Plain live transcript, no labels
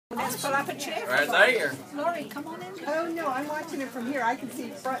Let's pull up a chair. Right there. Lori, come on in. Oh no, I'm watching it from here. I can see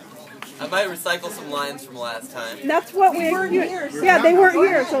front. I might recycle some lines from last time. That's what we weren't here. Yeah, they weren't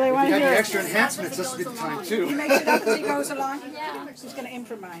here, so they wanted If to you hear have it. extra enhancements, this would be the time too. He makes it up as he goes along. Yeah. He's going to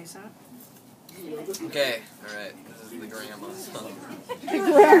improvise, huh? Okay, alright. This is the grandma song. Is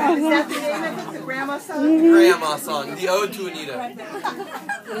that the name of it? The grandma song? The grandma song. The Ode to Anita.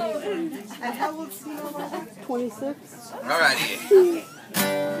 And how old is he? 26. Alrighty.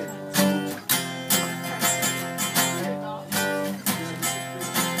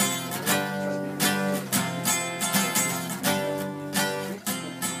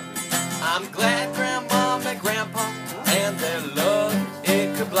 I'm glad Grandma met Grandpa and their love,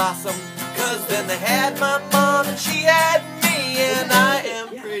 it could blossom. Cause then they had my mom and she had me, and I am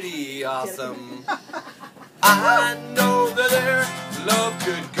pretty awesome. I know that their love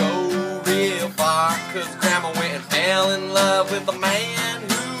could go real far, cause Grandma went and fell in love with a man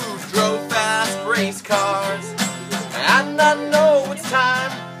who drove fast race cars. And I know it's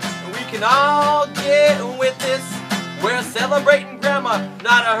time we can all get with this. We're celebrating Grandma,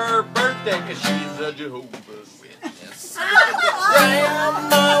 not her birthday, cause she's a Jehovah's Witness.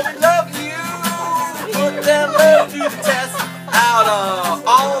 Grandma, we love you. Put that love to the test. Out of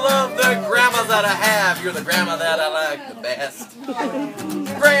all of the grandmas that I have, you're the grandma that I like the best.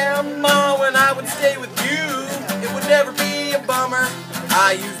 Grandma, when I would stay with you, it would never be a bummer.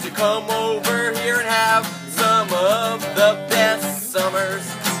 I used to come over here and have some of the best summers.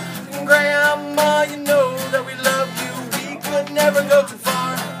 Grandma, you know that we love you. We could never go too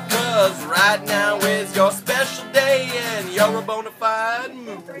far, cause right now is your special day and you're a bona fide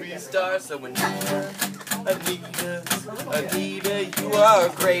movie star. So Anita, you are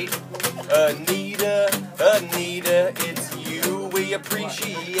great. Anita, it's you we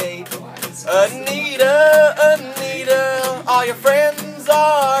appreciate. Anita, all your friends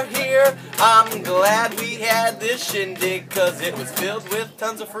are here. I'm glad we had this shindig, cause it was filled with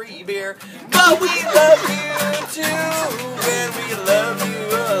tons of free beer. But we love you too, and we love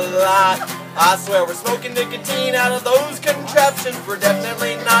you a lot. I swear we're smoking nicotine out of those contraptions. We're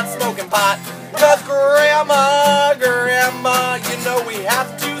definitely not smoking pot. Cause Grandma, you know we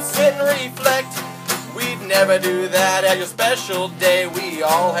have to sit and reflect. We'd never do that at your special day. We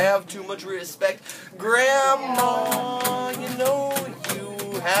all have too much respect. Grandma, you know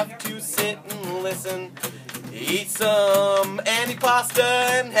you have to sit and listen. Eat some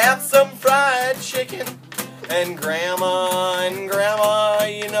antipasta and have some fried chicken. And Grandma,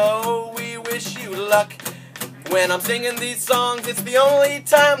 you know we wish you luck. When I'm singing these songs, it's the only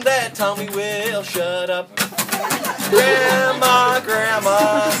time that Tommy will shut up. Grandma,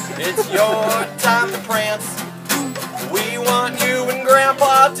 it's your time to prance. We want you and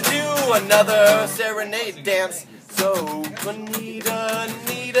Grandpa to do another serenade dance. So, Anita,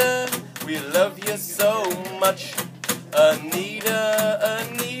 we love you so much. Anita,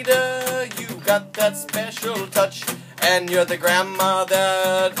 you got that special touch. And you're the grandma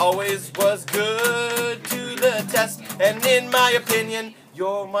that always was good to the test. And in my opinion,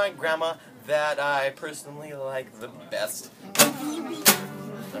 you're my grandma that I personally like the best. Ronnie,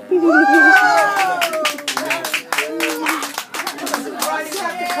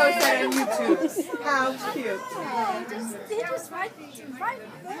 have to post that on YouTube. How cute. They just right